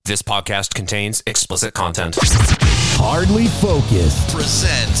This podcast contains explicit content. Hardly Focused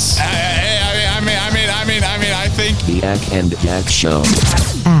presents. I think The Yak and Jack Show.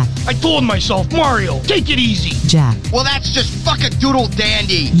 I told myself, Mario, take it easy. Jack. Well, that's just fucking doodle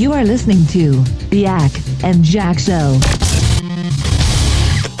dandy. You are listening to The Yak and Jack Show.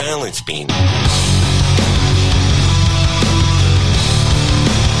 The balance beam.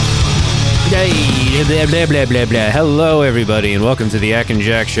 Blah, blah, blah, blah, blah. Hello, everybody, and welcome to the Yak and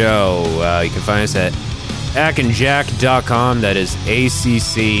Jack Show. You can find us at ackandjack.com. That is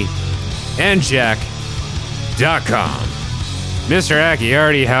ACCandjack.com. Mr.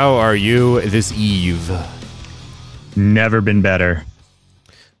 Acciardi, how are you this eve? Never been better.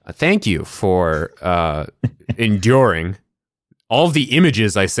 Thank you for enduring all of the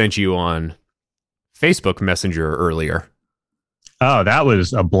images I sent you on Facebook Messenger earlier. Oh, that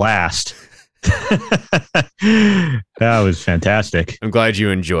was a blast. That was fantastic. I'm glad you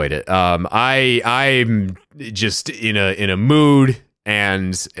enjoyed it. I'm just in a mood,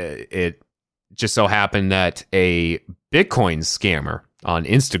 and it just so happened that a Bitcoin scammer on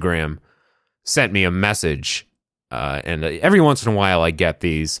Instagram sent me a message, and every once in a while I get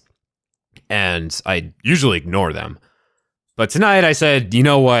these, and I usually ignore them. But tonight I said, you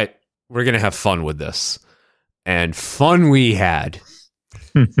know what? We're gonna have fun with this, and fun we had.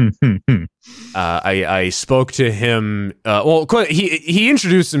 I spoke to him. He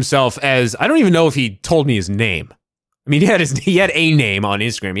introduced himself as, I don't even know if he told me his name. I mean, he had a name on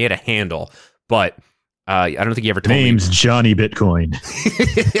Instagram. He had a handle, but I don't think he ever told me. Name's Johnny Bitcoin.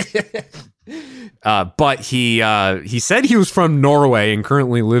 But he said he was from Norway and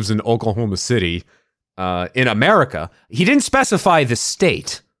currently lives in Oklahoma City, in America. He didn't specify the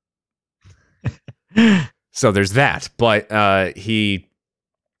state, so there's that. But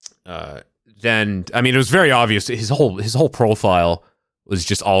then, I mean, it was very obvious. His whole profile was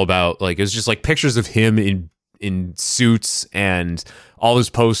just all about, like, it was just like pictures of him in suits, and all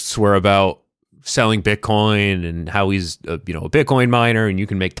his posts were about selling Bitcoin and how he's a Bitcoin miner, and you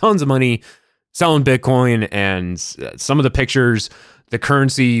can make tons of money selling Bitcoin. And some of the pictures, the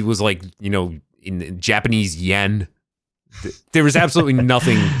currency was like, in Japanese yen. There was absolutely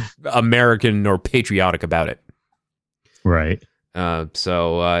nothing American or patriotic about it. Right.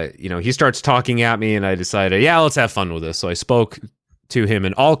 So he starts talking at me, and I decided, yeah, let's have fun with this. So I spoke to him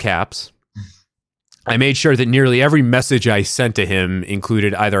in all caps. I made sure that nearly every message I sent to him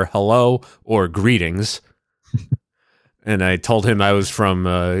included either hello or greetings. And I told him I was from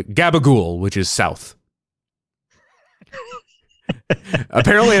Gabagool, which is south.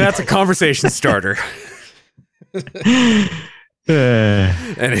 Apparently that's a conversation starter. And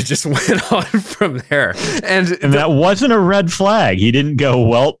it just went on from there. And that wasn't a red flag. He didn't go,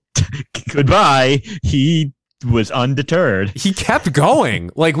 well, goodbye. He was undeterred. He kept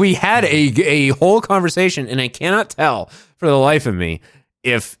going. Like, we had a whole conversation, and I cannot tell for the life of me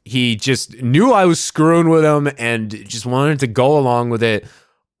if he just knew I was screwing with him and just wanted to go along with it,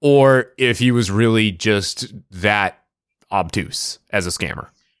 or if he was really just that obtuse as a scammer.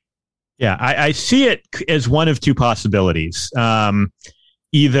 Yeah, I see it as one of two possibilities.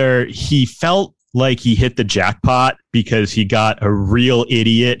 Either he felt like he hit the jackpot because he got a real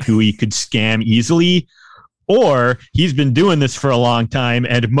idiot who he could scam easily, or he's been doing this for a long time,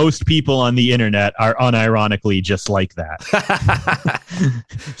 and most people on the internet are unironically just like that.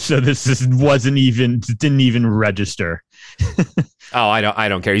 So didn't even register. Oh, I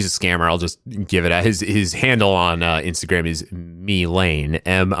don't care. He's a scammer. I'll just give it. His handle on Instagram is Milane,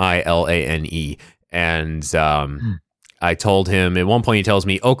 Milane, and I told him at one point. He tells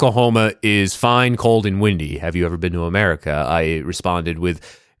me Oklahoma is fine, cold, and windy. Have you ever been to America? I responded with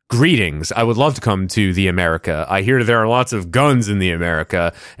greetings. I would love to come to the America. I hear there are lots of guns in the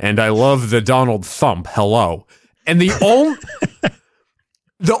America, and I love the Donald Thump. Hello. And the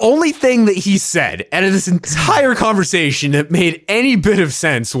only thing that he said out of this entire conversation that made any bit of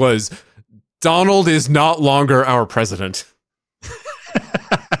sense was, Donald is not longer our president.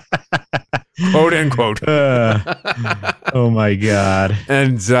 Quote unquote. Oh my God.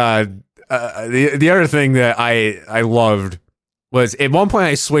 And the other thing that I loved was, at one point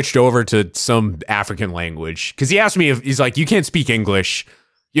I switched over to some African language, because he asked me, he's like, you can't speak English.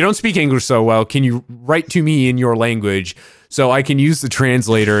 You don't speak English so well. Can you write to me in your language so I can use the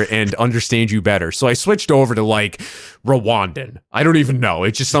translator and understand you better? So I switched over to, like, Rwandan. I don't even know.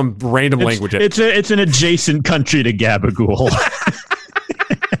 It's just some random language. It's an adjacent country to Gabagool.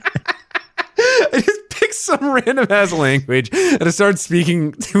 I just picked some random ass language and I started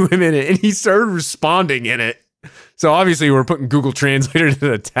speaking to him in it, and he started responding in it. So obviously we're putting Google Translator to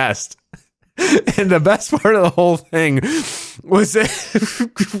the test. And the best part of the whole thing was that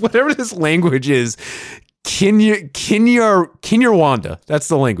whatever this language is, Kinyarwanda. That's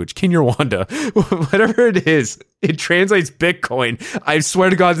the language. Kinyarwanda. Whatever it is, it translates Bitcoin. I swear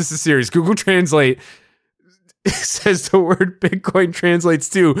to God, this is serious. Google Translate says the word Bitcoin translates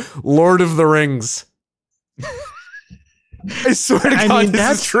to Lord of the Rings. I swear to God,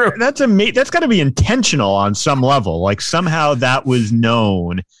 this is true. That's got to be intentional on some level. Like somehow that was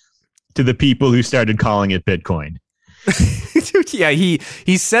known to the people who started calling it Bitcoin. Yeah,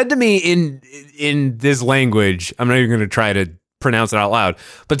 he said to me in this language, I'm not even going to try to pronounce it out loud,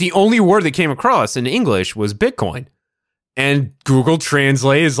 but the only word that came across in English was Bitcoin. And Google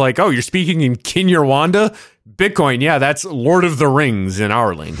Translate is like, oh, you're speaking in Kinyarwanda? Bitcoin, yeah, that's Lord of the Rings in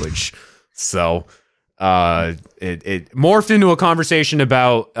our language. So it morphed into a conversation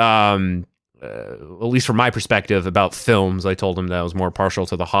about, at least from my perspective, about films. I told him that I was more partial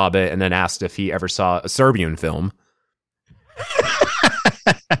to The Hobbit, and then asked if he ever saw a Serbian film.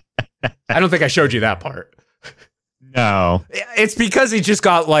 I don't think I showed you that part. No. It's because he just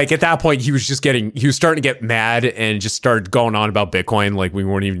got, like, at that point, he was starting to get mad and just started going on about Bitcoin. Like, we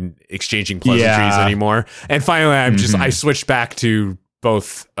weren't even exchanging pleasantries anymore. And finally, I switched back to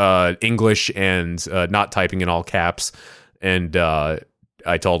both English and not typing in all caps. And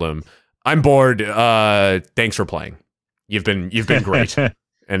I told him, I'm bored. Thanks for playing. You've been great. And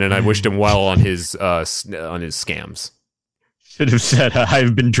then I wished him well on his scams. Should have said,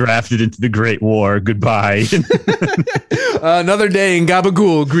 I've been drafted into the Great War. Goodbye. Another day in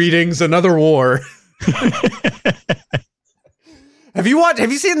Gabagool. Greetings. Another war. Have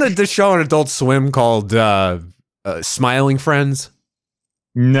you seen the show on Adult Swim called Smiling Friends?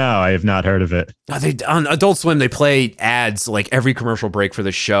 No, I have not heard of it. On Adult Swim, they play ads like every commercial break for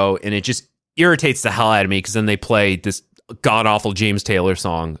the show, and it just irritates the hell out of me because then they play this god-awful James Taylor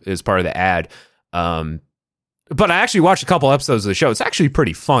song as part of the ad. But I actually watched a couple episodes of the show. It's actually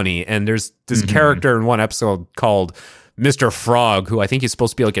pretty funny, and there's this character in one episode called Mr. Frog, who I think is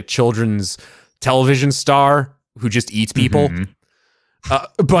supposed to be like a children's television star who just eats people.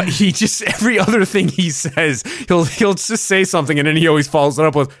 But he just, every other thing he says, he'll just say something, and then he always follows it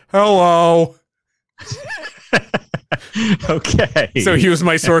up with "hello." Okay. So he was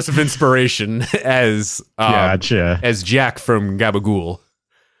my source of inspiration as as Jack from Gabagool.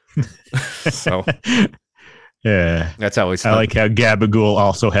 So yeah, that's how I like how Gabagool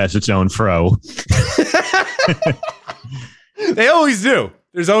also has its own fro. They always do.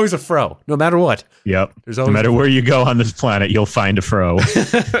 There's always a fro, no matter what. Yep. There's always no matter where you go on this planet, you'll find a fro.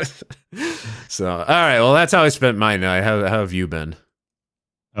 So, all right. Well, that's how I spent my night. How have you been?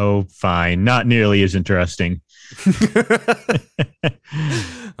 Oh, fine. Not nearly as interesting.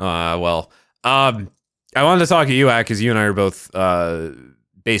 I wanted to talk to you, Ak, because you and I are both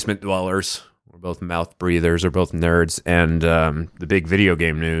basement dwellers. We're both mouth breathers. We're both nerds. And the big video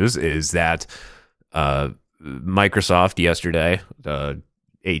game news is that Microsoft yesterday, the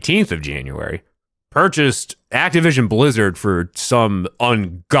 18th of January, purchased Activision Blizzard for some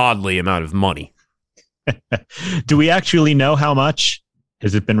ungodly amount of money. Do we actually know how much?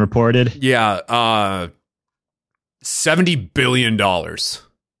 Has it been reported? Yeah, $70 billion.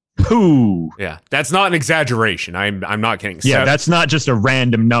 Ooh. Yeah, that's not an exaggeration. I'm not kidding. Yeah, that's not just a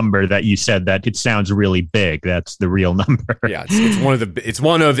random number that you said that it sounds really big. That's the real number. Yeah, it's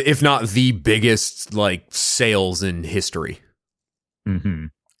one of if not the biggest like sales in history. Mm-hmm.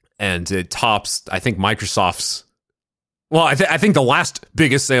 And it tops, I think, Microsoft's. Well, I think the last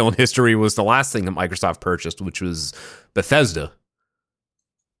biggest sale in history was the last thing that Microsoft purchased, which was Bethesda.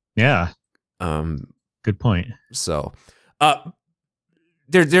 Yeah. Good point. So,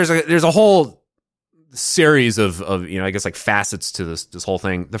 there's a whole series of I guess like facets to this whole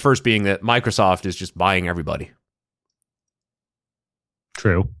thing. The first being that Microsoft is just buying everybody.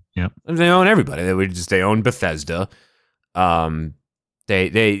 True. Yeah. They own everybody. They own Bethesda. I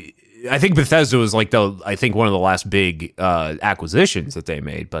think Bethesda was like one of the last big acquisitions that they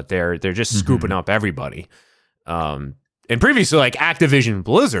made, but they're just scooping up everybody. And previously, like Activision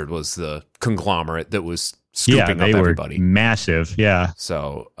Blizzard was the conglomerate that was scooping up everybody. Massive, yeah.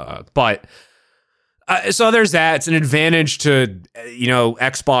 So, so there's that. It's an advantage to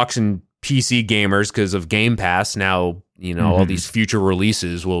Xbox and PC gamers because of Game Pass. Now all these future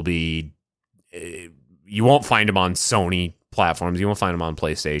releases will be. You won't find them on Sony platforms. You won't find them on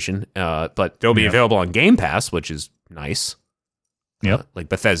PlayStation, but they'll be available on Game Pass, which is nice. Yep. Like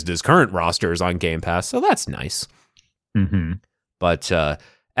Bethesda's current roster is on Game Pass, so that's nice. Mm-hmm. But the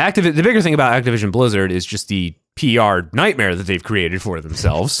bigger thing about Activision Blizzard is just the PR nightmare that they've created for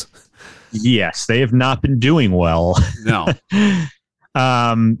themselves. Yes, they have not been doing well. No.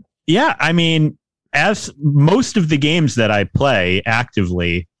 Yeah, I mean, as most of the games that I play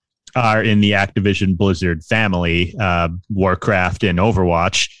actively are in the Activision Blizzard family, Warcraft and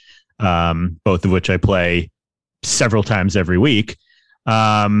Overwatch, both of which I play several times every week.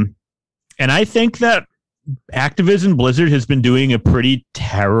 And I think that Activision Blizzard has been doing a pretty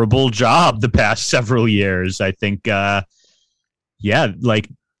terrible job the past several years. I think, like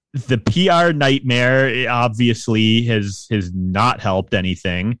the PR nightmare obviously has not helped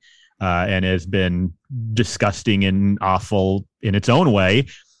anything, and has been disgusting and awful in its own way.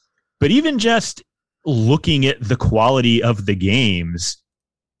 But even just looking at the quality of the games,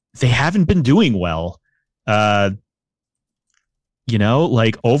 they haven't been doing well. Like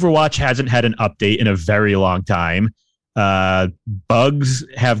Overwatch hasn't had an update in a very long time. Bugs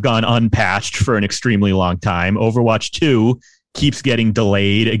have gone unpatched for an extremely long time. Overwatch 2 keeps getting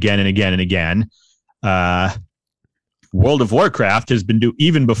delayed again and again and again. World of Warcraft has been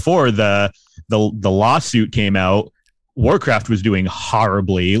even before the lawsuit came out. Warcraft was doing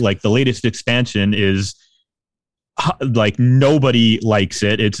horribly. Like the latest expansion is like nobody likes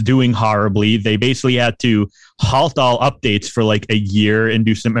it. It's doing horribly. They basically had to halt all updates for like a year and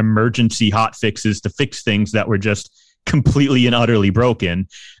do some emergency hot fixes to fix things that were just completely and utterly broken.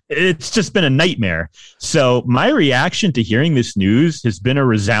 It's just been a nightmare. So my reaction to hearing this news has been a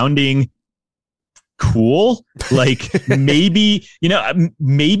resounding cool. Like maybe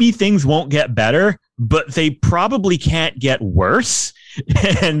things won't get better, but they probably can't get worse,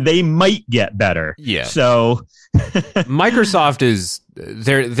 and they might get better. Yeah. So Microsoft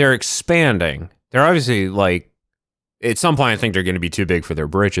they're expanding. They're obviously like at some point I think they're going to be too big for their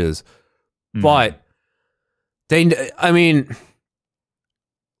britches, but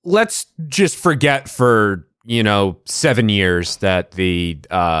let's just forget for 7 years that the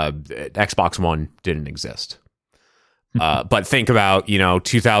Xbox One didn't exist. But think about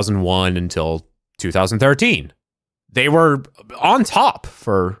 2001 until 2013. They were on top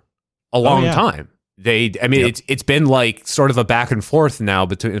for a long time. It's been like sort of a back and forth now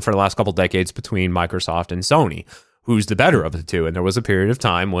for the last couple decades between Microsoft and Sony, who's the better of the two. And there was a period of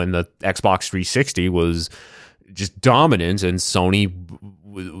time when the Xbox 360 was just dominant and Sony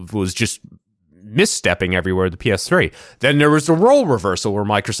was just misstepping everywhere. The PS3. Then there was the role reversal where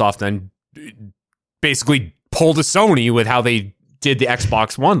Microsoft then basically pulled a Sony with how they did the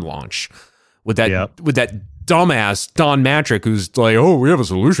Xbox One launch with that dumbass Don Matrick, who's like, oh, we have a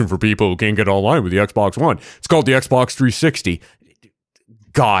solution for people who can't get online with the Xbox One. It's called the Xbox 360.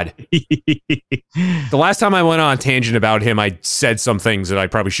 God. The last time I went on a tangent about him, I said some things that I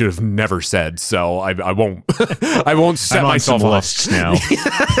probably should have never said. So I won't I won't set myself off now.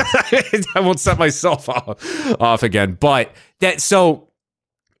 I won't set myself off again. But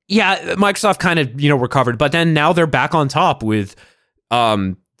Microsoft kind of, recovered, but then now they're back on top with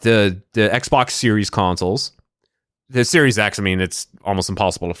the Xbox Series consoles. The Series X, it's almost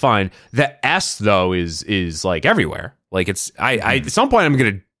impossible to find. The S though is like everywhere. Like it's I at some point I'm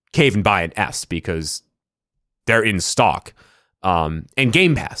gonna cave and buy an S because they're in stock. And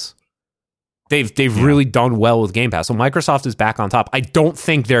Game Pass. They've really done well with Game Pass. So Microsoft is back on top. I don't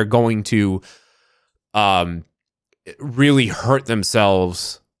think they're going to really hurt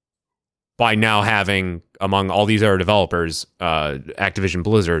themselves by now having, among all these other developers, Activision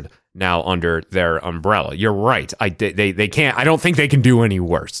Blizzard now under their umbrella. You're right. They can't. I don't think they can do any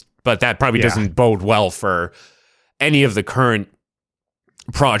worse. But that probably doesn't bode well for any of the current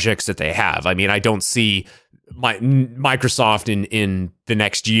projects that they have. I don't see Microsoft in the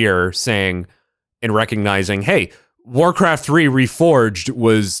next year saying and recognizing, hey, Warcraft 3 Reforged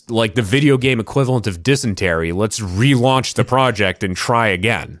was like the video game equivalent of dysentery. Let's relaunch the project and try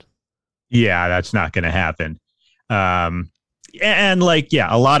again. Yeah, that's not going to happen. And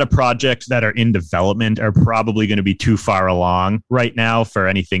a lot of projects that are in development are probably going to be too far along right now for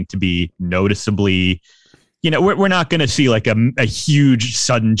anything to be noticeably, we're not going to see like a huge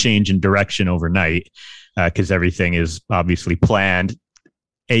sudden change in direction overnight, because everything is obviously planned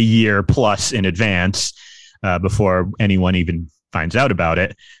a year plus in advance before anyone even finds out about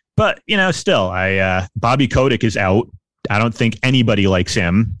it. But, still, Bobby Kotick is out. I don't think anybody likes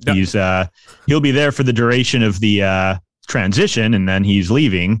him. No. He'll be there for the duration of the transition, and then he's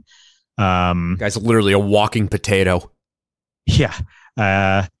leaving. Guy's literally a walking potato. Yeah.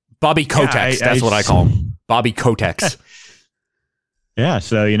 Bobby Kotex. That's what I call him. Bobby Kotex. Yeah.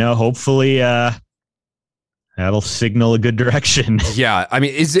 So, hopefully that'll signal a good direction. Yeah.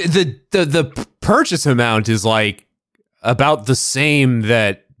 Is the purchase amount is like about the same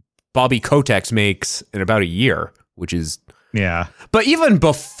that Bobby Kotex makes in about a year, which is, yeah. But even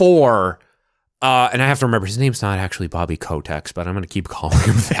before And I have to remember his name's not actually Bobby Kotick, but I'm going to keep calling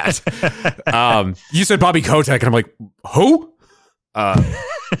him that. You said Bobby Kotick, and I'm like, who?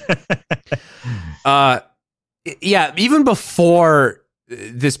 Yeah, even before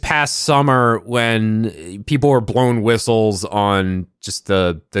this past summer, when people were blowing whistles on just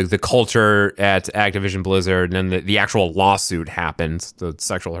the culture at Activision Blizzard, and then the actual lawsuit happened, the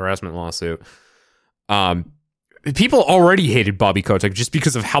sexual harassment lawsuit. People already hated Bobby Kotick just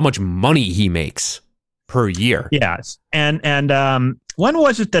because of how much money he makes per year. Yes. And when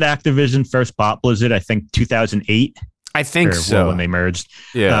was it that Activision first bought Blizzard? I think 2008. I think so. When they merged.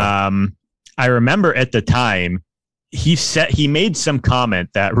 Yeah. I remember at the time he made some comment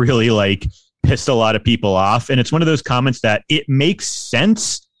that really like pissed a lot of people off. And it's one of those comments that it makes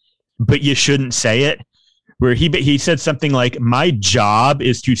sense, but you shouldn't say it. Where he said something like, "My job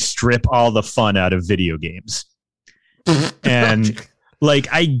is to strip all the fun out of video games." And like,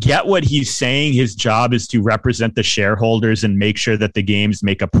 I get what he's saying. His job is to represent the shareholders and make sure that the games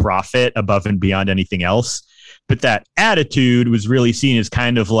make a profit above and beyond anything else. But that attitude was really seen as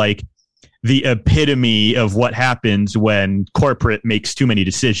kind of like the epitome of what happens when corporate makes too many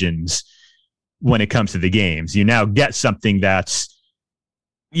decisions when it comes to the games. You now get something that's,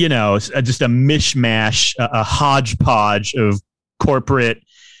 you know, just a mishmash, a hodgepodge of corporate,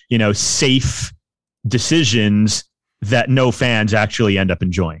 you know, safe decisions that no fans actually end up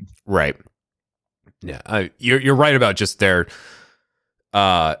enjoying. Right. Yeah. You're right about just their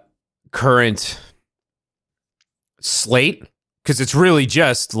current slate, because it's really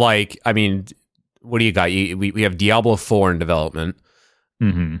just like, I mean, what do you got? We have Diablo 4 in development.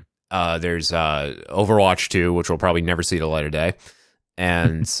 Mm-hmm. There's Overwatch 2, which will probably never see the light of day,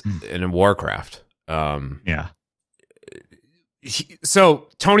 and Warcraft. Yeah. So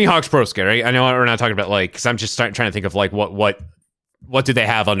Tony Hawk's Pro Skater, right? I know we're not talking about like, because I'm just trying to think of like what did they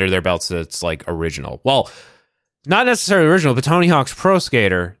have under their belts that's like original? Well, not necessarily original, but Tony Hawk's Pro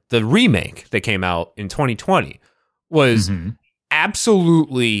Skater, the remake that came out in 2020, was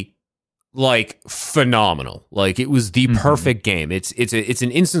absolutely like phenomenal. Like, it was the perfect game. It's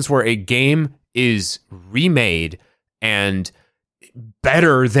an instance where a game is remade and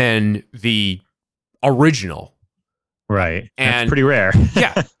better than the original. Right. And that's pretty rare.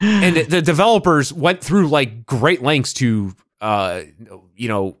 Yeah. And the developers went through like great lengths to,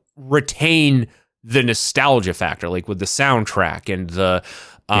 retain the nostalgia factor, like with the soundtrack and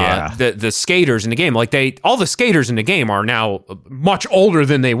the skaters in the game. Like all the skaters in the game are now much older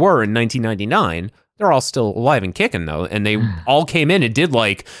than they were in 1999. They're all still alive and kicking though. And they all came in and did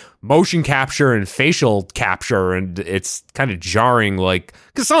like motion capture and facial capture. And it's kind of jarring, like,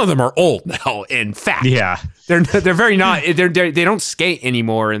 because some of them are old now and fat. Yeah. They're very not, they don't skate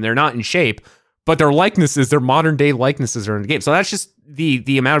anymore and they're not in shape, but their likenesses, their modern day likenesses are in the game. So that's just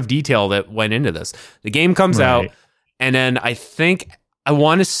the amount of detail that went into this. The game comes out, and then I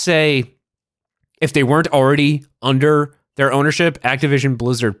want to say, if they weren't already under their ownership, Activision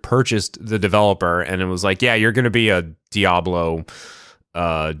Blizzard purchased the developer, and it was like, yeah, you're going to be a Diablo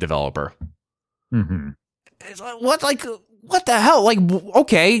developer. Mm-hmm. It's like, what the hell? Like,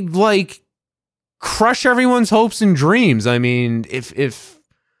 okay, like, crush everyone's hopes and dreams. I mean, if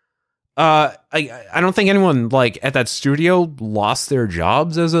I don't think anyone like at that studio lost their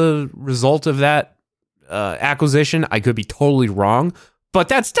jobs as a result of that acquisition. I could be totally wrong, but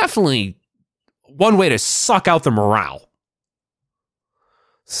that's definitely one way to suck out the morale.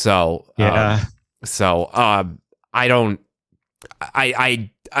 So yeah. I'm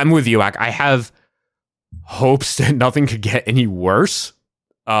with you. I have hopes that nothing could get any worse.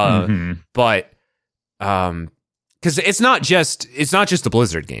 But because it's not just the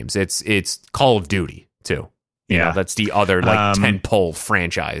Blizzard games. It's Call of Duty too. You know, that's the other like tentpole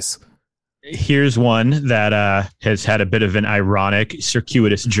franchise. Here's one that has had a bit of an ironic,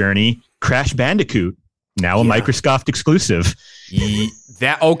 circuitous journey. Crash Bandicoot, now a Microsoft exclusive.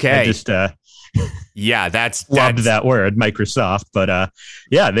 Okay. I just that's loved that word, Microsoft. But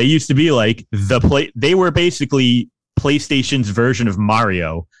they used to be like they were basically PlayStation's version of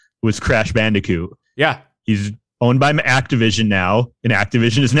Mario was Crash Bandicoot. Yeah. He's owned by Activision now, and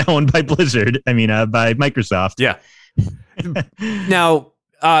Activision is now owned by Blizzard. I mean, by Microsoft. Yeah. Now,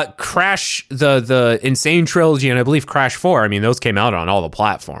 Crash, the Insane Trilogy, and I believe Crash 4, I mean, those came out on all the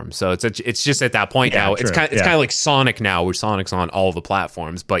platforms. So it's just at that point now. True. It's kind of like Sonic now, where Sonic's on all the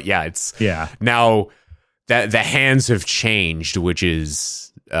platforms. But now that the hands have changed, which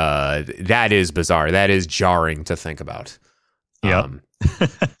is that is bizarre. That is jarring to think about. Yeah.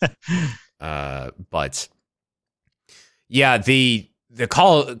 But yeah, the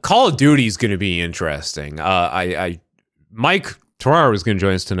Call of Duty is going to be interesting. Mike Terrar was going to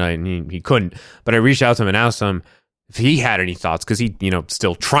join us tonight, and he couldn't. But I reached out to him and asked him if he had any thoughts, because he,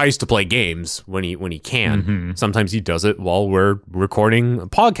 still tries to play games when he can. Mm-hmm. Sometimes he does it while we're recording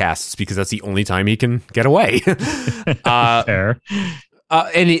podcasts because that's the only time he can get away. Fair.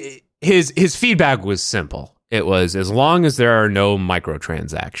 And his feedback was simple. It was, as long as there are no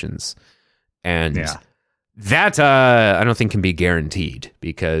microtransactions, and that I don't think can be guaranteed,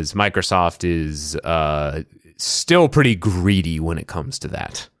 because Microsoft is still pretty greedy when it comes to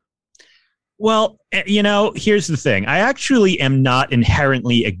that. Well, here's the thing. I actually am not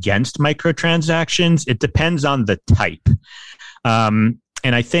inherently against microtransactions. It depends on the type. And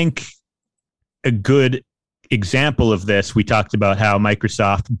I think a good example of this, we talked about how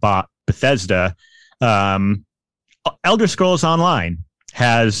Microsoft bought Bethesda. Elder Scrolls Online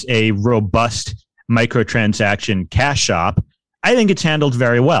has a robust microtransaction cash shop. I think it's handled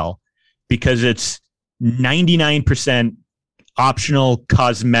very well because it's 99% optional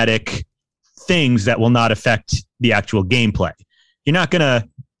cosmetic things that will not affect the actual gameplay. You're not going to,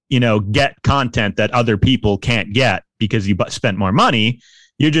 get content that other people can't get because you spent more money.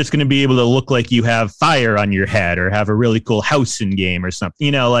 You're just going to be able to look like you have fire on your head or have a really cool house in game or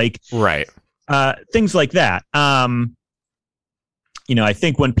something, right. Things like that. I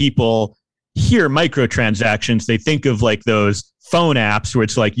think when people hear microtransactions, they think of like those phone apps where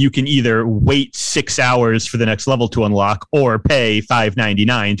it's like you can either wait 6 hours for the next level to unlock or pay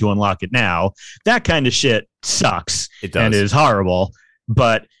 $5.99 to unlock it now. That kind of shit sucks. It does. And is horrible.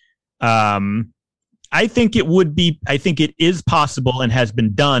 But I think it is possible and has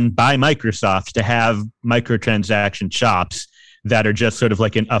been done by Microsoft to have microtransaction shops that are just sort of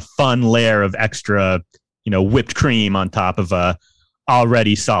like a fun layer of extra, whipped cream on top of a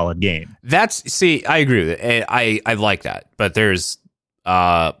already solid game. I agree with it. I like that. But there's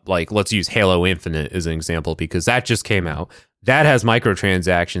let's use Halo Infinite as an example, because that just came out. That has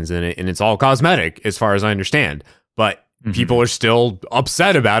microtransactions in it, and it's all cosmetic as far as I understand. But people are still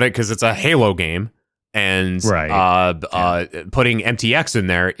upset about it because it's a Halo game. And putting MTX in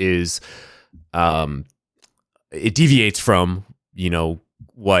there is it deviates from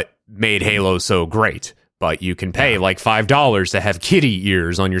what made Halo so great, but you can pay like $5 to have kitty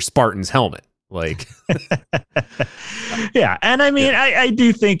ears on your Spartan's helmet. Like, yeah. And I mean, I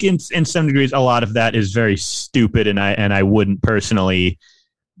do think in some degrees, a lot of that is very stupid, and I wouldn't personally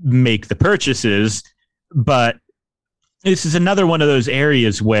make the purchases, but this is another one of those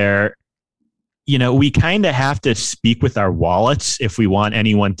areas where, we kind of have to speak with our wallets if we want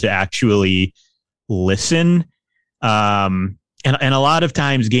anyone to actually listen. And a lot of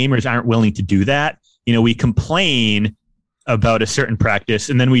times gamers aren't willing to do that. We complain about a certain practice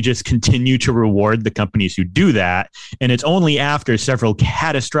and then we just continue to reward the companies who do that. And it's only after several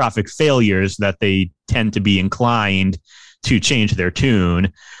catastrophic failures that they tend to be inclined to change their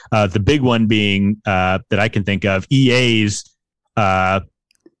tune. The big one being that I can think of, EA's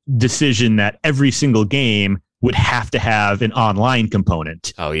decision that every single game would have to have an online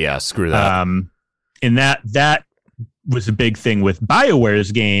component. Oh yeah, screw that. And that was a big thing with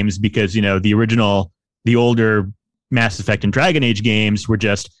BioWare's games because, the older Mass Effect and Dragon Age games were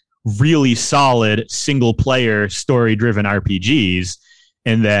just really solid single player story driven RPGs.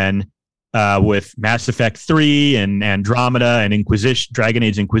 And then with Mass Effect 3 and Andromeda and Dragon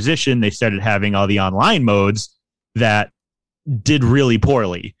Age Inquisition, they started having all the online modes that did really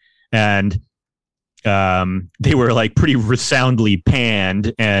poorly. And they were like pretty resoundly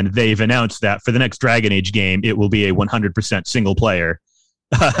panned, and they've announced that for the next Dragon Age game, it will be a 100% single player.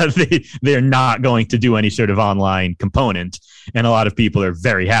 They're not going to do any sort of online component, and a lot of people are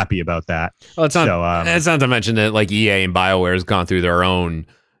very happy about that. Well, it's not to mention that like EA and BioWare has gone through their own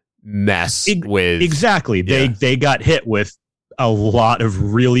mess with exactly. They got hit with a lot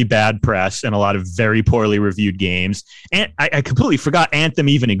of really bad press and a lot of very poorly reviewed games. And I completely forgot Anthem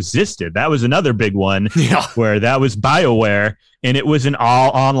even existed. That was another big one where that was BioWare, and it was an all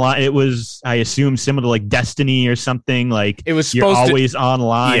online. It was, I assume, similar to like Destiny or something. Like it was you're always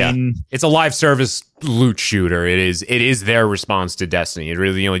online. Yeah. It's a live service loot shooter. It is their response to Destiny. It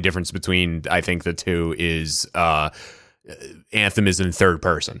really, the only difference between I think the two is Anthem is in third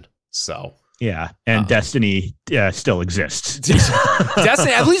person. So yeah, and Destiny still exists.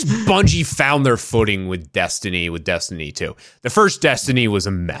 Destiny, at least Bungie found their footing with Destiny 2. The first Destiny was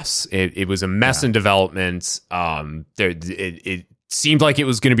a mess. It was a mess in development. It seemed like it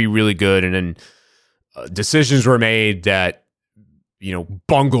was going to be really good, and then decisions were made that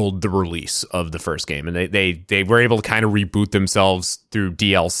bungled the release of the first game, and they were able to kind of reboot themselves through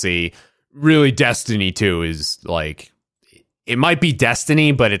DLC. Really, Destiny 2 is like, it might be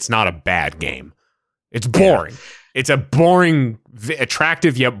Destiny, but it's not a bad game. It's boring. It's a boring,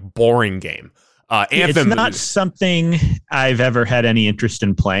 attractive yet boring game. Anthem. It's not something I've ever had any interest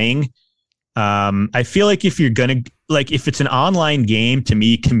in playing. I feel like if it's an online game, to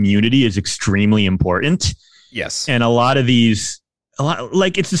me, community is extremely important. Yes. And it's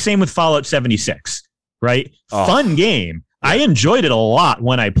the same with Fallout 76, right? Oh. Fun game. I enjoyed it a lot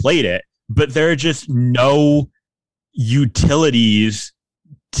when I played it, but there are just no utilities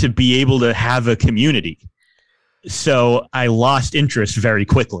to be able to have a community. So I lost interest very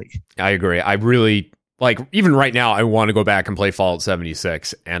quickly. I agree. I really, even right now, I want to go back and play Fallout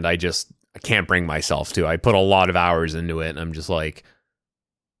 76, and I can't bring myself to. I put a lot of hours into it, and I'm just like,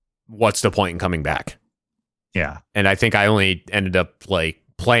 what's the point in coming back? Yeah. And I think I only ended up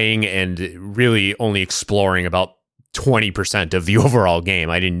playing and really only exploring about 20% of the overall game.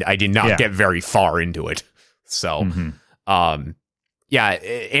 I did not get very far into it. So, Anthem,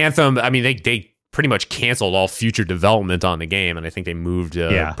 I mean, they pretty much canceled all future development on the game, and I think they moved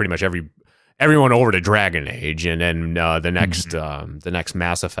pretty much everyone over to Dragon Age, and then the next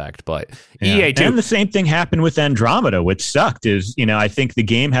Mass Effect. But EA too. And the same thing happened with Andromeda, which sucked. I think the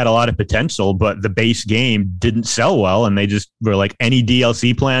game had a lot of potential, but the base game didn't sell well, and they just were like, any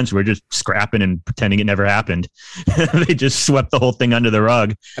DLC plans, we're just scrapping and pretending it never happened. They just swept the whole thing under the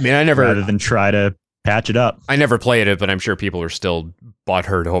rug. I mean, rather than try to patch it up. I never played it, but I'm sure people are still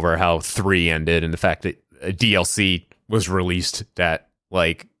butthurt over how 3 ended and the fact that a DLC was released that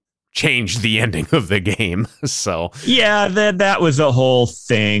changed the ending of the game. So yeah, that was a whole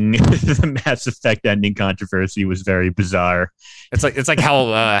thing. The Mass Effect ending controversy was very bizarre. It's like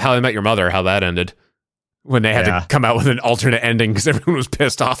how I Met Your Mother, how that ended when they had to come out with an alternate ending because everyone was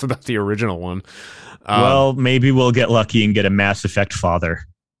pissed off about the original one. Well, maybe we'll get lucky and get a Mass Effect father.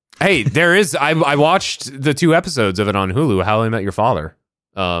 Hey, there is. I watched the 2 episodes of it on Hulu. How I Met Your Father.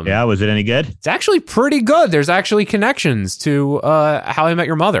 Was it any good? It's actually pretty good. There's actually connections to How I Met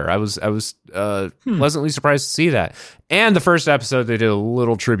Your Mother. I was pleasantly surprised to see that. And the first episode, they did a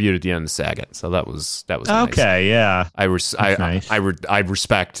little tribute at the end of Saget, so that was nice. Okay. Yeah, I nice.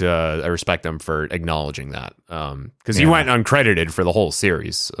 respect them for acknowledging that because he went uncredited for the whole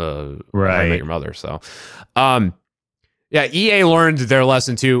series. How I Met Your Mother. So, EA learned their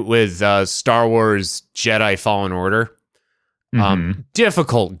lesson too with Star Wars Jedi Fallen Order.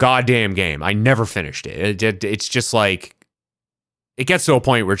 Difficult goddamn game. I never finished it. It's just it gets to a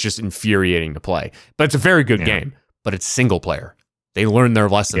point where it's just infuriating to play. But it's a very good game. But it's single player. They learned their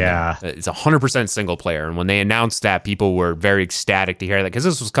lesson. Yeah, there. It's 100% single player. And when they announced that, people were very ecstatic to hear that because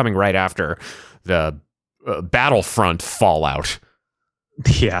this was coming right after the Battlefront Fallout.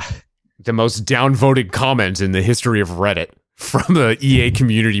 Yeah. The most downvoted comment in the history of Reddit from the EA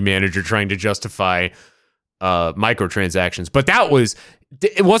community manager trying to justify microtransactions. But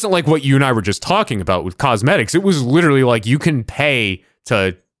it wasn't like what you and I were just talking about with cosmetics. It was literally you can pay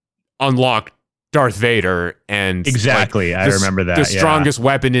to unlock Darth Vader and exactly. I remember that. The strongest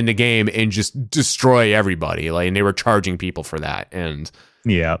weapon in the game and just destroy everybody. And they were charging people for that. And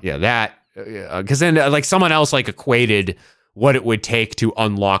that because then someone else equated what it would take to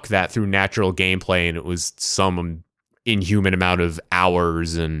unlock that through natural gameplay, and it was some inhuman amount of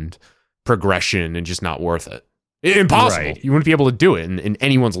hours and progression and just not worth it. Impossible. Right. You wouldn't be able to do it in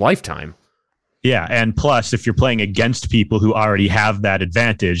anyone's lifetime. Yeah, and plus, if you're playing against people who already have that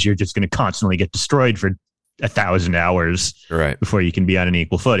advantage, you're just going to constantly get destroyed for 1,000 hours before you can be on an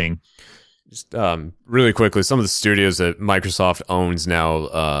equal footing. Just really quickly, some of the studios that Microsoft owns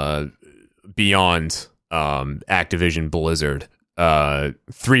now beyond Activision Blizzard,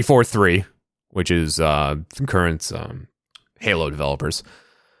 343, which is current Halo developers.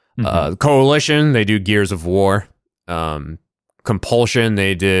 Coalition, they do Gears of War. Compulsion,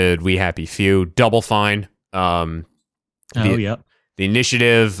 they did We Happy Few. Double Fine. The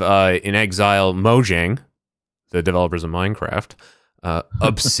Initiative, In Exile, Mojang, the developers of Minecraft.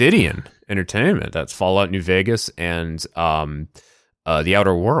 Obsidian Entertainment, that's Fallout New Vegas and The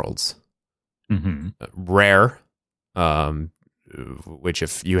Outer Worlds. Rare, which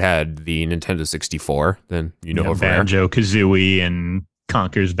if you had the Nintendo 64, then you know of Rare. Banjo-Kazooie and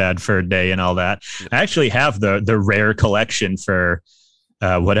Conker's Bad Fur Day and all that. I actually have the Rare collection for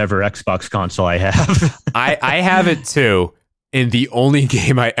whatever Xbox console I have. I have it too. And the only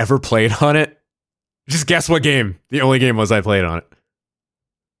game I ever played on it, just guess what game the only game was I played on it.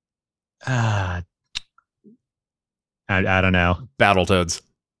 I don't know. Battletoads.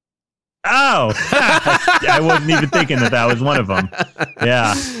 Oh, I wasn't even thinking that was one of them.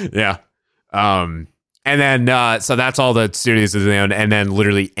 Yeah. And then, so that's all the studios that they own, and then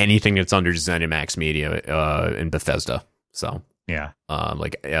literally anything that's under ZeniMax Media in Bethesda. So Yeah.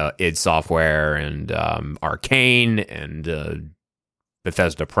 Like id Software and Arcane and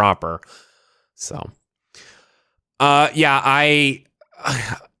Bethesda proper. So I'm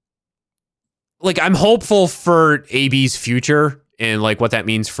hopeful for AB's future and like what that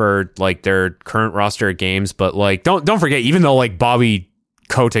means for like their current roster of games, but like don't forget, even though like Bobby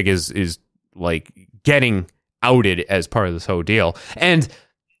Kotick is like getting outed as part of this whole deal, and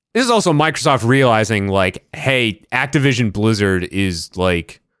this is also Microsoft realizing like, hey, Activision Blizzard is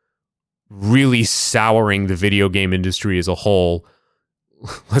like really souring the video game industry as a whole.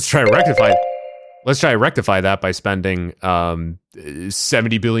 Let's try to rectify that by spending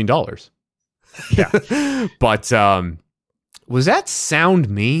 $70 billion. Yeah. But was that sound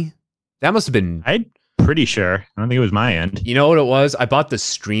me? That must have been. I'm pretty sure. I don't think it was my end. You know what it was? I bought the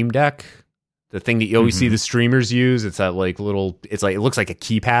Stream Deck, the thing that you always see the streamers use. It's that like little. It's like it looks like a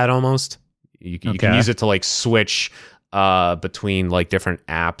keypad almost. You can use it to like switch between like different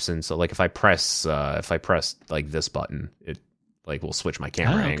apps, and so like if I press like this button, it like will switch my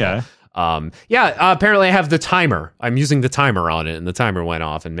camera angle. Apparently I have the timer. I'm using the timer on it, and the timer went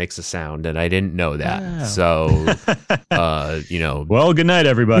off and makes a sound, and I didn't know that. Oh. So, Well, good night,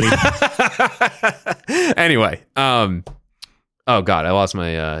 everybody. Anyway, oh God, I lost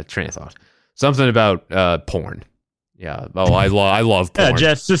my train of thought. Something about porn. Yeah. Oh, I love porn.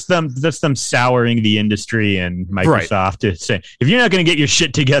 Yeah, just them souring the industry and Microsoft to say, if you're not going to get your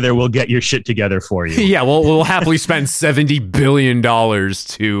shit together, we'll get your shit together for you. Yeah, we'll happily spend $70 billion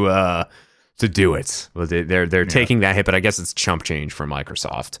to do it. Well, they're taking that hit, but I guess it's chump change for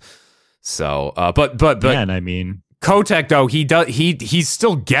Microsoft. So, but Man, I mean, Kotick though, he's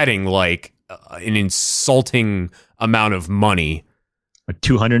still getting like an insulting amount of money.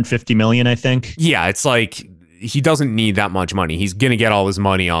 $250 million, I think. Yeah, it's like he doesn't need that much money. He's gonna get all his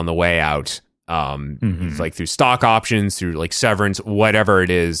money on the way out. It's like through stock options, through like severance, whatever it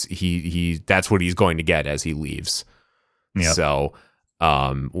is. He that's what he's going to get as he leaves. Yep. So,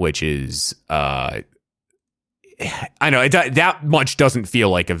 which is I know that much doesn't feel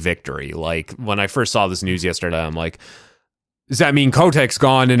like a victory. Like when I first saw this news yesterday, I'm like, does that mean Kotick's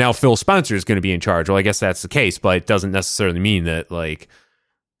gone and now Phil Spencer is going to be in charge? Well, I guess that's the case, but it doesn't necessarily mean that like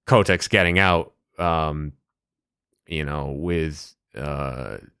Kotick's getting out. With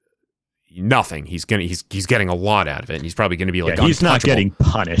nothing. He's getting a lot out of it, and he's probably going to be like he's not untouchable. getting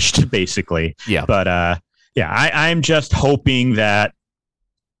punished, basically. Yeah, but I'm just hoping that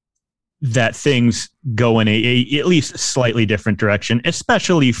things go in a at least slightly different direction,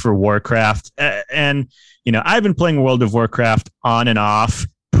 especially for Warcraft. And I've been playing World of Warcraft on and off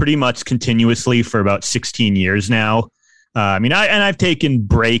pretty much continuously for about 16 years now. I've taken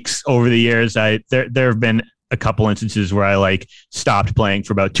breaks over the years. There have been a couple instances where I like stopped playing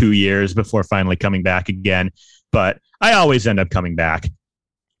for about 2 years before finally coming back again, but I always end up coming back.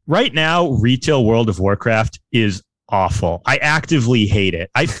 Right now, retail World of Warcraft is awful. I actively hate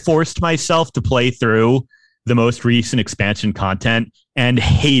it. I forced myself to play through the most recent expansion content and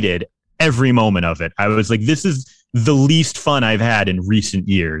hated every moment of it. I was like, this is the least fun I've had in recent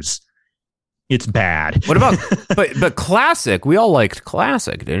years. It's bad. What about but Classic? We all liked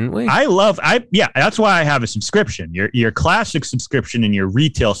Classic, didn't we? That's why I have a subscription. Your Classic subscription and your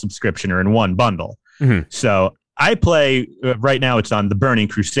retail subscription are in one bundle. Mm-hmm. So I play right now. It's on the Burning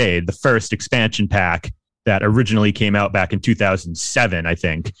Crusade, the first expansion pack that originally came out back in 2007. I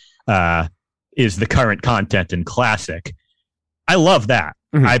think is the current content in Classic. I love that.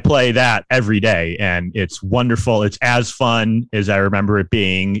 Mm-hmm. I play that every day, and it's wonderful. It's as fun as I remember it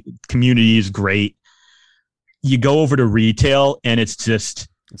being. Community is great. You go over to retail, and it's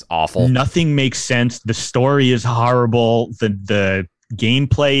awful. Nothing makes sense. The story is horrible. The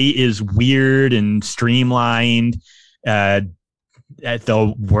gameplay is weird and streamlined. The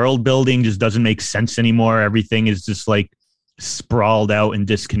world building just doesn't make sense anymore. Everything is just like sprawled out and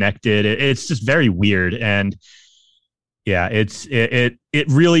disconnected. It's just very weird, and yeah, it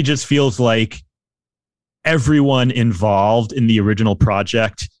really just feels like everyone involved in the original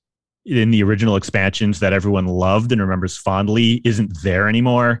project, in the original expansions that everyone loved and remembers fondly, isn't there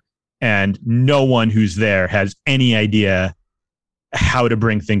anymore. And no one who's there has any idea how to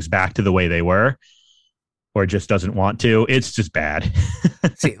bring things back to the way they were, or just doesn't want to. It's just bad.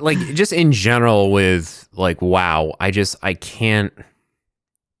 See, like just in general with like, WoW, I can't.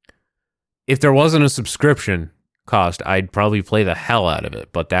 If there wasn't a subscription cost, I'd probably play the hell out of it,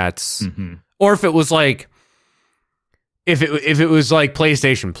 but that's or if it was like if it was like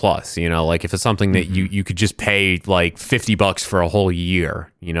PlayStation Plus, like if it's something that you could just pay like $50 for a whole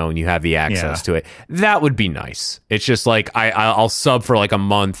year, and you have the access to it, that would be nice. It's just like I'll sub for like a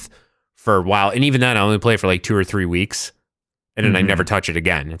month for a while, and even then I only play for like 2 or 3 weeks, and then I never touch it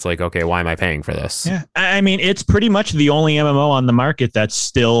again. It's like, okay, why am I paying for this? Yeah. I mean, it's pretty much the only MMO on the market that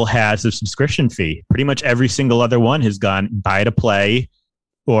still has a subscription fee. Pretty much every single other one has gone buy to play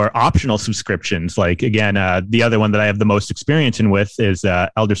or optional subscriptions. Like, again, the other one that I have the most experience in with is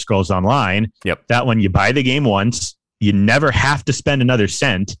Elder Scrolls Online. Yep. That one, you buy the game once, you never have to spend another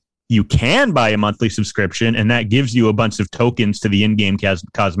cent. You can buy a monthly subscription, and that gives you a bunch of tokens to the in-game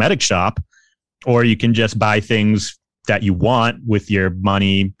cosmetic shop, or you can just buy things that you want with your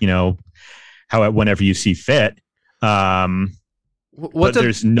money, whenever you see fit. But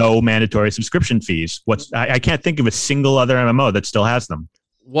there's no mandatory subscription fees. I can't think of a single other MMO that still has them.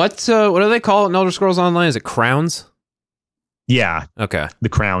 What do they call it in Elder Scrolls Online? Is it Crowns? Yeah. Okay. The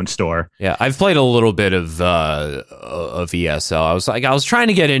Crown Store. Yeah, I've played a little bit of ESO. I was trying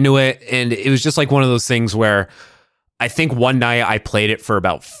to get into it, and it was just like one of those things where I think one night I played it for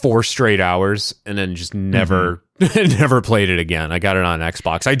about 4 straight hours and then just never never played it again. I got it on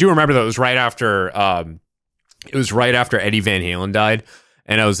Xbox. I do remember that it was right after Eddie Van Halen died,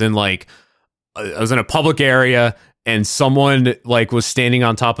 and I was in a public area, and someone was standing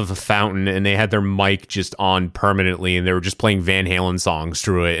on top of a fountain, and they had their mic just on permanently, and they were just playing Van Halen songs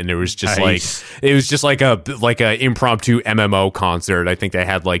through it, and it was just like a impromptu MMO concert. I think they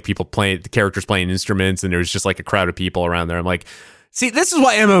had the characters playing instruments, and there was just like a crowd of people around there. I'm like, see, this is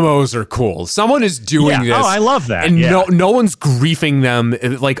why MMOs are cool. Someone is doing this. Oh, I love that. And no one's griefing them.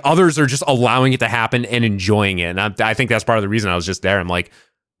 Others are just allowing it to happen and enjoying it. And I think that's part of the reason I was just there. I'm like,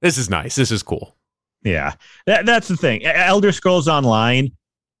 this is nice. This is cool. Yeah, that's the thing. Elder Scrolls Online,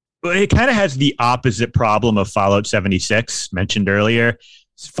 it kind of has the opposite problem of Fallout 76 mentioned earlier.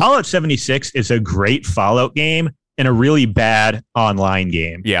 Fallout 76 is a great Fallout game and a really bad online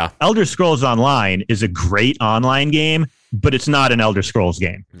game. Yeah. Elder Scrolls Online is a great online game, but it's not an Elder Scrolls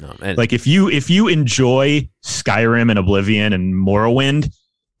game. No, man. If you enjoy Skyrim and Oblivion and Morrowind,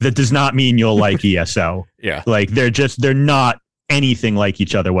 that does not mean you'll like ESO. Yeah. They're not anything like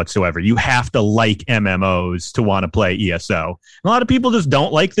each other whatsoever. You have to like MMOs to want to play ESO. A lot of people just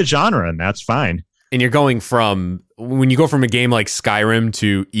don't like the genre, and that's fine. And you're going when you go from a game like Skyrim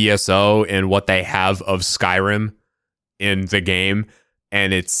to ESO and what they have of Skyrim in the game,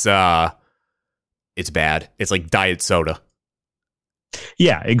 and it's bad. It's like diet soda.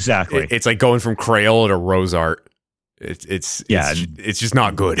 Yeah, exactly. It's like going from Crayola to Rose Art. It's just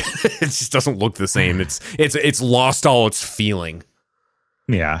not good. It just doesn't look the same. It's lost all its feeling.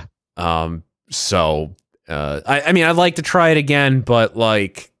 Yeah. So I mean, I'd like to try it again, but I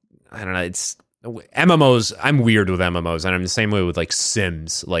don't know. It's MMOs. I'm weird with MMOs, and I'm the same way with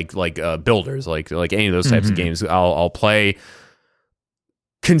Sims, builders, like any of those types of games. I'll play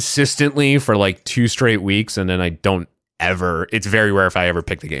consistently for 2 straight weeks, and then I don't ever. It's very rare if I ever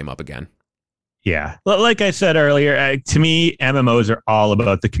pick the game up again. Yeah. Like I said earlier, to me, MMOs are all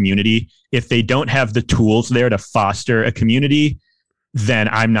about the community. If they don't have the tools there to foster a community, then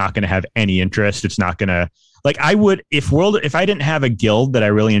I'm not going to have any interest. It's not going to I would if I didn't have a guild that I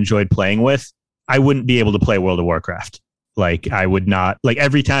really enjoyed playing with, I wouldn't be able to play World of Warcraft. I would not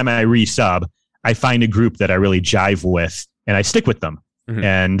every time I resub, I find a group that I really jive with and I stick with them. Mm-hmm.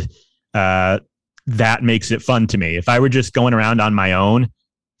 And that makes it fun to me. If I were just going around on my own,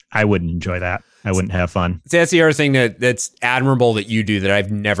 I wouldn't enjoy that. I wouldn't have fun. So that's the other thing that's admirable that you do that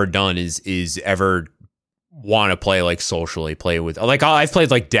I've never done is ever want to play socially, play with I've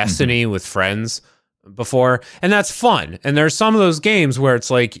played Destiny with friends before, and that's fun. And there's some of those games where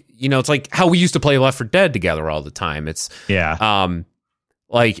it's it's like how we used to play Left 4 Dead together all the time. It's you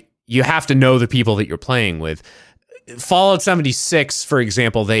have to know the people that you're playing with. Fallout 76, for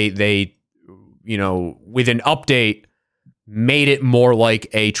example, they with an update made it more like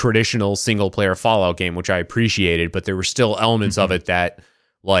a traditional single player Fallout game, which I appreciated, but there were still elements of it that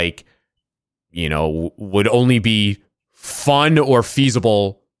would only be fun or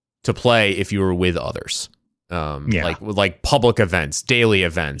feasible to play if you were with others. Like public events, daily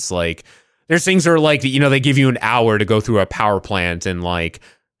events. There's things that are they give you an hour to go through a power plant and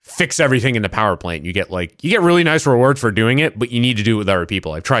fix everything in the power plant. You get really nice rewards for doing it, but you need to do it with other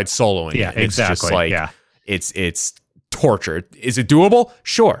people. I've tried soloing. Yeah, it. exactly. It's torture. Is it doable?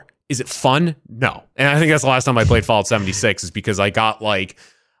 Sure. Is it fun? No. And I think that's the last time I played Fallout 76 is because I got I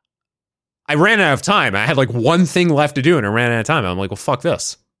ran out of time. I had one thing left to do and I ran out of time. I'm like, well, fuck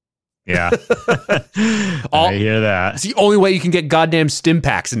this. Yeah. I hear that. It's the only way you can get goddamn stim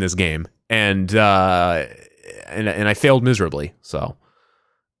packs in this game. And I failed miserably. So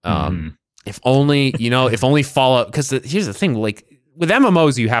if only Fallout, because here's the thing, with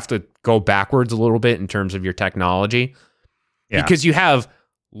MMOs, you have to go backwards a little bit in terms of your technology because you have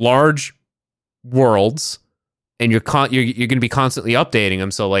large worlds and you're going to be constantly updating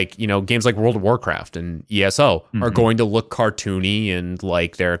them. So like, games like World of Warcraft and ESO are going to look cartoony and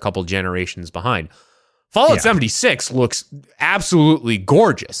like they're a couple generations behind. Fallout 76 looks absolutely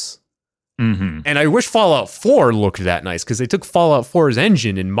gorgeous. And I wish Fallout 4 looked that nice because they took Fallout 4's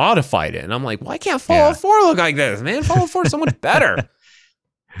engine and modified it. And I'm like, why can't Fallout 4 look like this, man? Fallout 4 is so much better.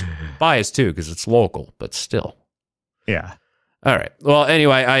 Biased too because it's local, but still. Yeah. All right. Well,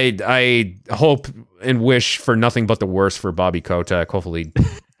 anyway, I hope and wish for nothing but the worst for Bobby Kotick. Hopefully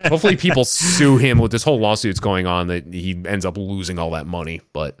people sue him with this whole lawsuit's going on that he ends up losing all that money,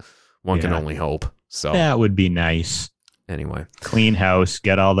 but one can only hope. So that would be nice. Anyway, clean house,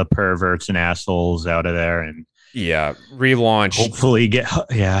 get all the perverts and assholes out of there, and relaunch. Hopefully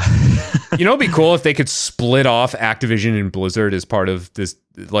it'd be cool if they could split off Activision and Blizzard as part of this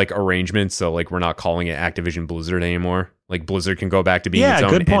like arrangement. So like we're not calling it Activision Blizzard anymore. Like Blizzard can go back to being its own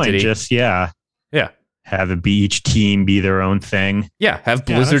good point. entity. Just have it be each team be their own thing. Yeah, have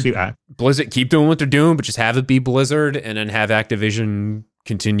Blizzard keep doing what they're doing, but just have it be Blizzard, and then have Activision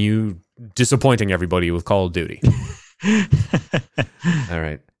continue disappointing everybody with Call of Duty. All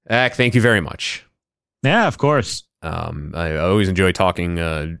right, Ak, thank you very much. Yeah, of course. I always enjoy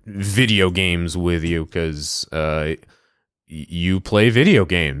talking video games with you because you play video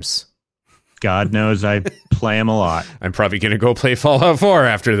games. God knows I play them a lot. I'm probably going to go play Fallout 4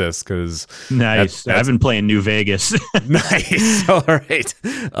 after this because nice. I've been playing New Vegas. Nice. All right.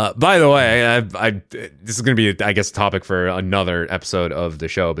 By the way, this is going to be, I guess, a topic for another episode of the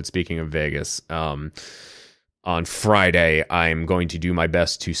show. But speaking of Vegas, on Friday, I'm going to do my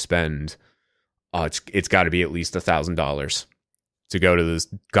best to spend. It's got to be at least $1,000 to go to this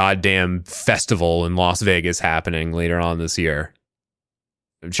goddamn festival in Las Vegas happening later on this year.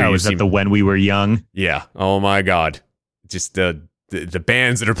 I'm sure is that the When We Were Young? Yeah. Oh my God. Just the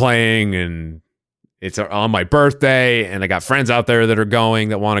bands that are playing, and it's on my birthday, and I got friends out there that are going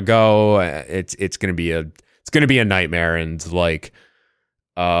that want to go. It's gonna be a nightmare, and like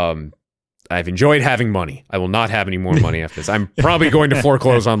I've enjoyed having money. I will not have any more money after this. I'm probably going to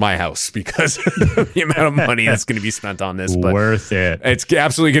foreclose on my house because of the amount of money that's going to be spent on this. But worth it. It's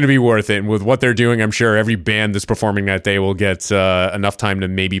absolutely going to be worth it. And with what they're doing, I'm sure every band that's performing that day will get enough time to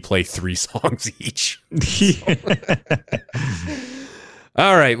maybe play 3 songs each.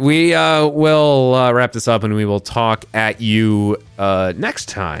 All right. We will wrap this up, and we will talk at you next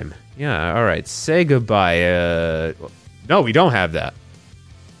time. Yeah. All right. Say goodbye. No, we don't have that.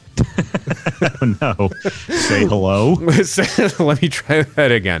 Oh, no. Say hello. Let me try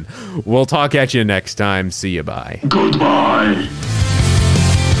that again. We'll talk at you next time. See you. Bye. Goodbye.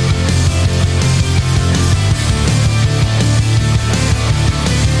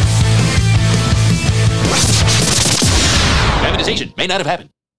 Privatization may not have happened.